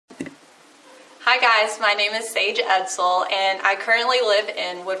Hi guys, my name is Sage Edsall and I currently live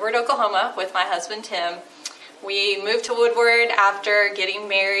in Woodward, Oklahoma with my husband Tim. We moved to Woodward after getting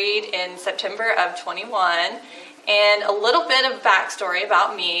married in September of 21. And a little bit of backstory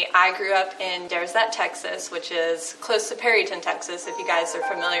about me. I grew up in Derzett, Texas, which is close to Perryton, Texas, if you guys are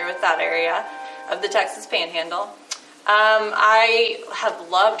familiar with that area of the Texas Panhandle. I have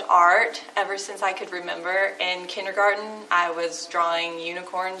loved art ever since I could remember. In kindergarten, I was drawing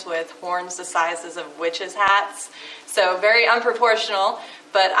unicorns with horns the sizes of witches' hats. So very unproportional,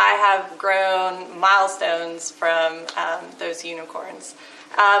 but I have grown milestones from those unicorns.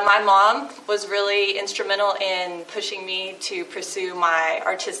 My mom was really instrumental in pushing me to pursue my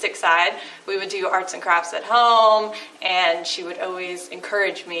artistic side. We would do arts and crafts at home, and she would always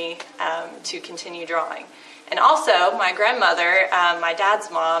encourage me to continue drawing. And also, my grandmother, my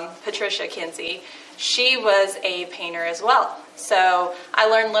dad's mom, Patricia Kinsey, she was a painter as well. So I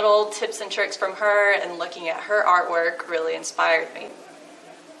learned little tips and tricks from her, and looking at her artwork really inspired me.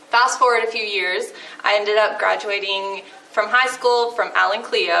 Fast forward a few years, I ended up graduating from high school from Allen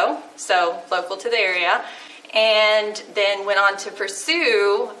Clio, so local to the area, and then went on to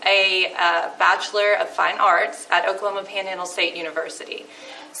pursue a Bachelor of Fine Arts at Oklahoma Panhandle State University.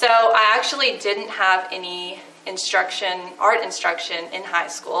 So I actually didn't have any art instruction in high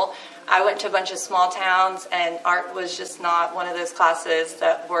school. I went to a bunch of small towns and art was just not one of those classes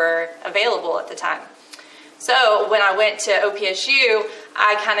that were available at the time. So when I went to OPSU,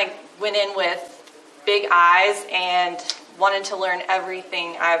 I kind of went in with big eyes and wanted to learn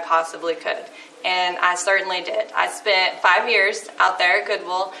everything I possibly could. And I certainly did. I spent 5 years out there at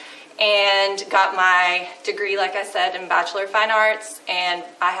Goodwill and got my degree, like I said, in Bachelor of Fine Arts, and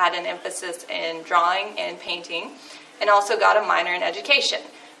I had an emphasis in drawing and painting, and also got a minor in education.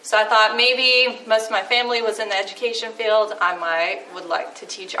 So I thought maybe most of my family was in the education field, I would like to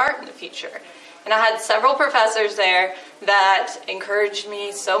teach art in the future. And I had several professors there that encouraged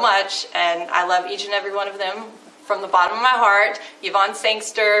me so much, and I love each and every one of them from the bottom of my heart. Yvonne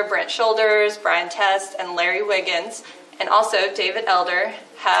Sangster, Brent Shoulders, Brian Test, and Larry Wiggins, and also David Elder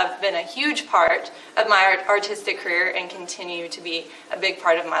have been a huge part of my artistic career and continue to be a big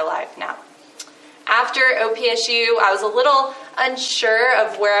part of my life now. After OPSU, I was a little unsure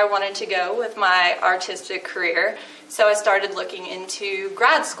of where I wanted to go with my artistic career, so I started looking into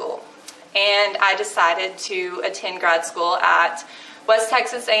grad school. And I decided to attend grad school at West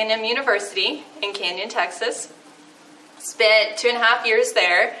Texas A&M University in Canyon, Texas. Spent 2.5 years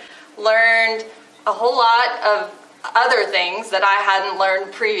there, learned a whole lot of other things that I hadn't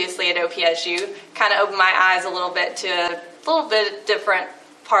learned previously at OPSU, kind of opened my eyes a little bit to a little bit different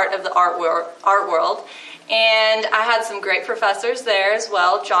part of the art world. And I had some great professors there as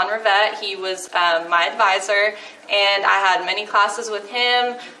well. John Rivette, he was my advisor, and I had many classes with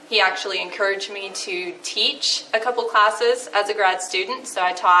him. He actually encouraged me to teach a couple classes as a grad student, so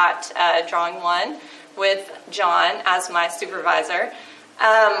I taught Drawing 1 with John as my supervisor.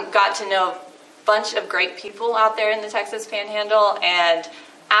 Got to know a bunch of great people out there in the Texas Panhandle, and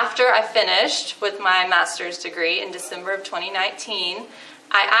after I finished with my master's degree in December of 2019,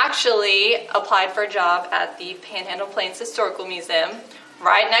 I actually applied for a job at the Panhandle Plains Historical Museum,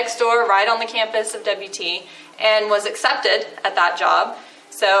 right next door, right on the campus of WT, and was accepted at that job.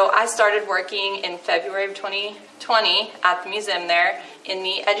 So I started working in February of 2020 at the museum there in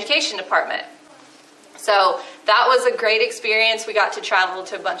the education department. So that was a great experience. We got to travel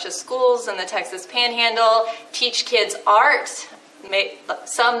to a bunch of schools in the Texas Panhandle, teach kids art,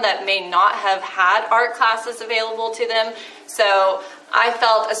 some that may not have had art classes available to them. So I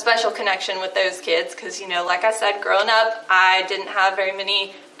felt a special connection with those kids because, you know, like I said, growing up, I didn't have very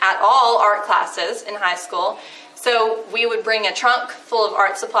many at all art classes in high school. So we would bring a trunk full of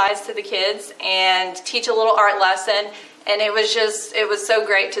art supplies to the kids and teach a little art lesson. And it was so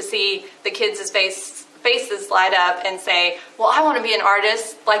great to see the kids' faces light up and say, well, I want to be an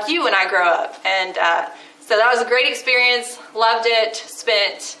artist like you when I grow up. And so that was a great experience, loved it,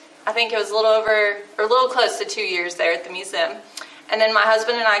 spent, I think it was a little close to 2 years there at the museum. And then my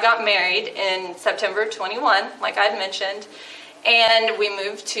husband and I got married in September 21, like I'd mentioned, and we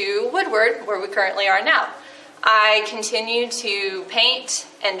moved to Woodward, where we currently are now. I continue to paint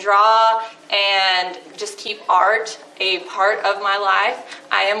and draw and just keep art a part of my life.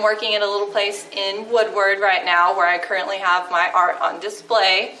 I am working at a little place in Woodward right now where I currently have my art on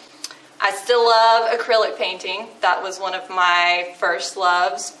display. I still love acrylic painting. That was one of my first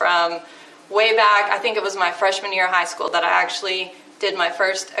loves from way back. I think it was my freshman year of high school that I actually did my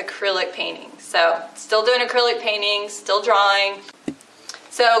first acrylic painting. So still doing acrylic painting, still drawing.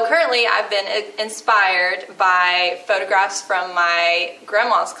 So currently I've been inspired by photographs from my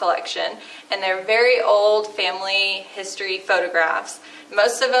grandma's collection, and they're very old family history photographs.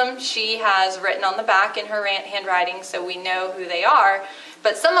 Most of them she has written on the back in her handwriting, so we know who they are,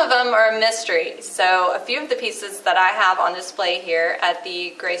 but some of them are a mystery. So a few of the pieces that I have on display here at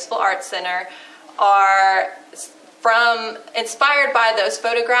the Graceful Art Center are inspired by those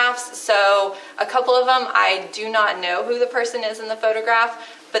photographs. So a couple of them, I do not know who the person is in the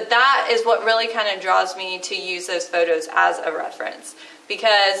photograph, but that is what really kind of draws me to use those photos as a reference.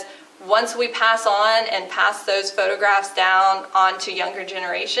 Because once we pass on and pass those photographs down onto younger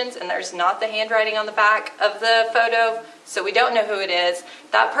generations, and there's not the handwriting on the back of the photo, so we don't know who it is,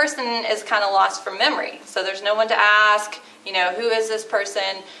 that person is kind of lost from memory. So there's no one to ask, you know, who is this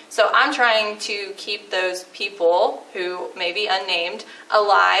person? So I'm trying to keep those people who may be unnamed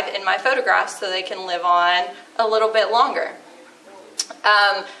alive in my photographs so they can live on a little bit longer.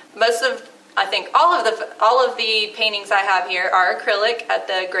 I think all of the paintings I have here are acrylic at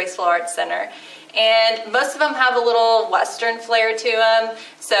the Graceful Art Center, and most of them have a little Western flair to them.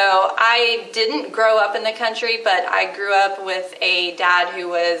 So I didn't grow up in the country, but I grew up with a dad who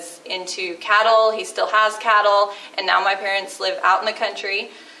was into cattle. He still has cattle, and now my parents live out in the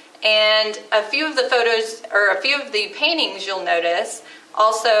country. And a few of the photos, or a few of the paintings you'll notice,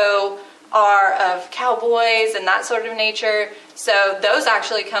 also are of cowboys and that sort of nature. So those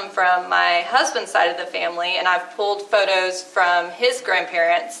actually come from my husband's side of the family, and I've pulled photos from his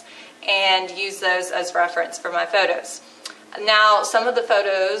grandparents and used those as reference for my photos. Now, some of the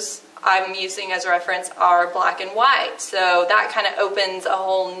photos I'm using as reference are black and white, so that kind of opens a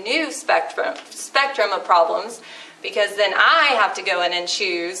whole new spectrum of problems, because then I have to go in and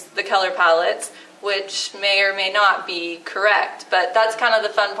choose the color palettes, which may or may not be correct. But that's kind of the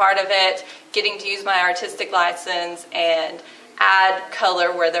fun part of it, getting to use my artistic license and add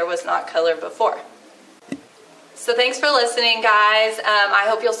color where there was not color before. So thanks for listening, guys. I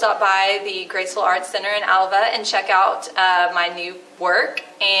hope you'll stop by the Graceful Art Center in Alva and check out my new work.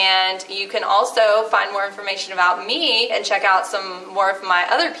 And you can also find more information about me and check out some more of my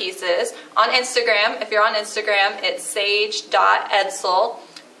other pieces on Instagram. If you're on Instagram, it's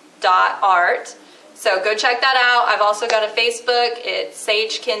sage.edsall.art. So go check that out. I've also got a Facebook. It's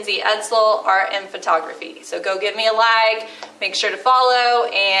Sage Kinsey Edsall Art and Photography. So go give me a like, make sure to follow,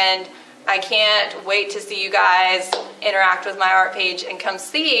 and I can't wait to see you guys interact with my art page and come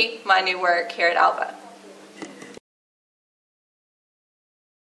see my new work here at Alva.